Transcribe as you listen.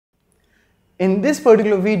In this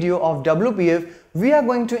particular video of WPF, we are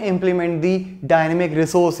going to implement the dynamic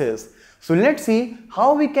resources. So let's see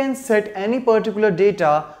how we can set any particular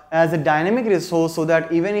data as a dynamic resource so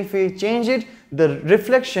that even if we change it, the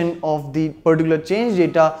reflection of the particular change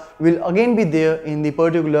data will again be there in the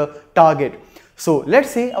particular target. So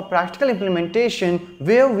let's see a practical implementation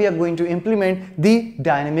where we are going to implement the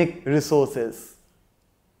dynamic resources.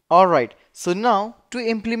 Alright, so now to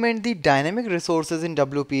implement the dynamic resources in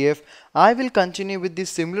WPF, I will continue with the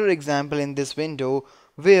similar example in this window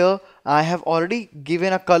where I have already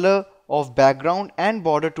given a color of background and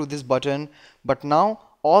border to this button, but now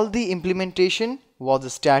all the implementation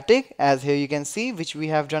was static, as here you can see, which we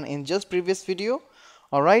have done in just previous video.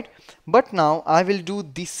 Alright, but now I will do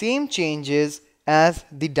the same changes as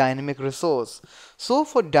the dynamic resource. So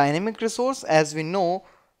for dynamic resource, as we know,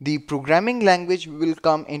 the programming language will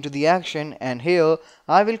come into the action, and here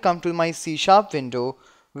I will come to my C# window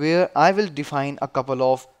where I will define a couple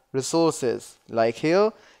of resources. Like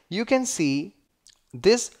here you can see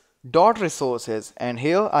this dot resources, and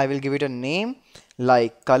here I will give it a name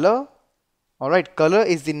like color. Alright, color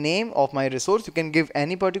is the name of my resource. You can give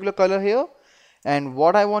any particular color here, and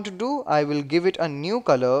what I want to do, I will give it a new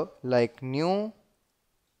color like new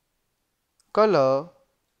color,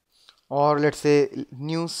 or let's say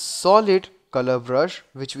new solid color brush,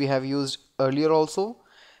 which we have used earlier also.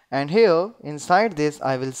 And here inside this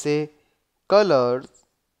I will say colors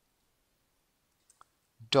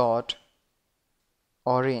dot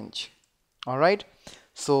orange. Alright,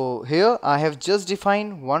 so here I have just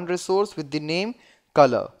defined one resource with the name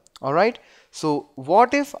color. Alright, so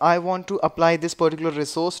what if I want to apply this particular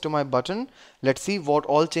resource to my button? Let's see what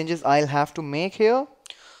all changes I'll have to make here.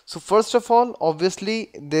 So first of all, obviously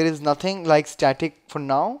there is nothing like static for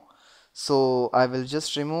now, so I will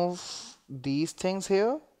just remove these things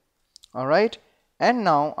here. Alright, and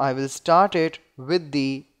now I will start it with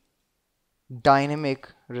the dynamic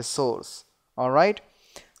resource. Alright,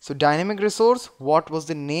 so dynamic resource, what was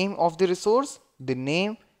the name of the resource? The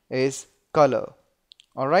name is color.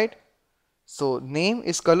 Alright, so name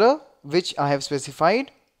is color, which I have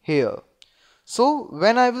specified here. So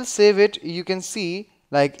when I will save it, you can see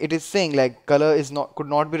like it is saying like color is could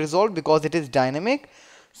not be resolved because it is dynamic.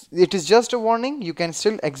 It is just a warning. You can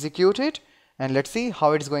still execute it, and let's see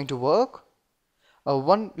how it's going to work.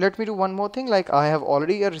 Let me do one more thing. Like I have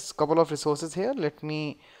already a couple of resources here. Let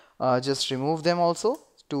me just remove them also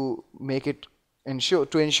to make it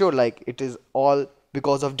ensure like it is all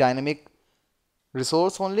because of dynamic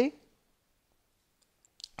resource only.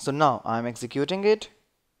 So now I'm executing it,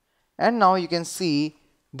 and now you can see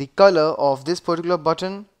the color of this particular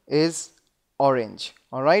button is orange.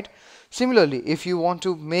 Alright, similarly if you want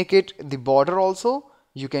to make it the border also,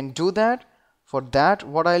 you can do that. For that,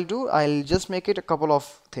 what I'll do, I'll just make it a couple of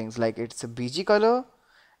things like it's a BG color,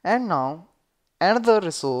 and now another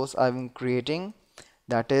resource I'm creating,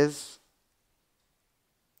 that is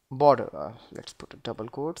border. Let's put a double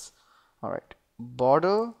quotes. Alright,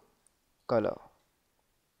 border color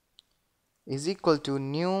is equal to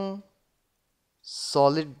new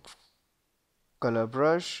solid color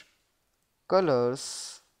brush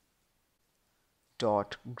colors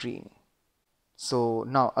dot green. So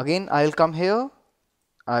now again I'll come here,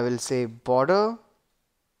 I will say border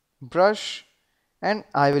brush, and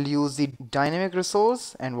I will use the dynamic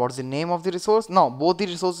resource. And what's the name of the resource? Now both the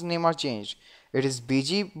resources name are changed. It is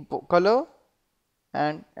BG color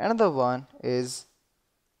and another one is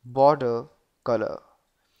border color.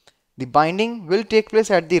 The binding will take place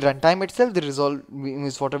at the runtime itself. The resolve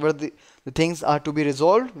means whatever the things are to be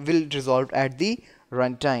resolved will resolve at the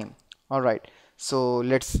runtime. Alright, so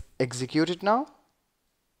let's execute it now.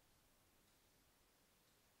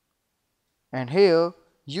 And here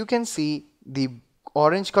you can see the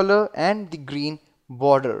orange color and the green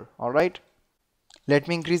border. Alright, let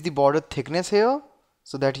me increase the border thickness here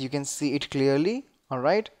so that you can see it clearly.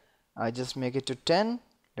 Alright, I just make it to 10.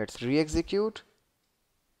 Let's re-execute.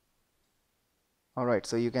 Alright,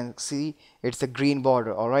 so you can see it's a green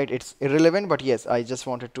border. Alright, it's irrelevant, but yes, I just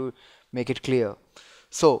wanted to make it clear.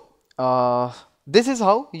 So this is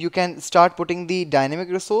how you can start putting the dynamic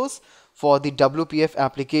resource for the WPF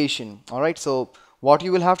application. Alright, so what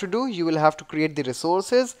you will have to do, you will have to create the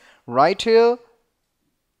resources right here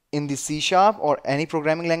in the C# or any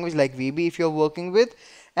programming language like VB if you're working with,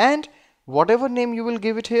 and whatever name you will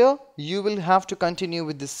give it here, you will have to continue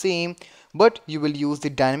with the same, but you will use the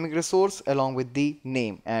dynamic resource along with the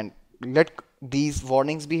name, and let these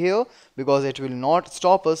warnings be here because it will not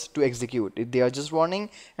stop us to execute. They are just warning,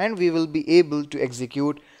 and we will be able to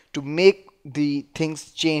execute to make the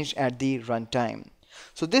things change at the runtime.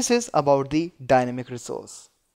 So this is about the dynamic resource.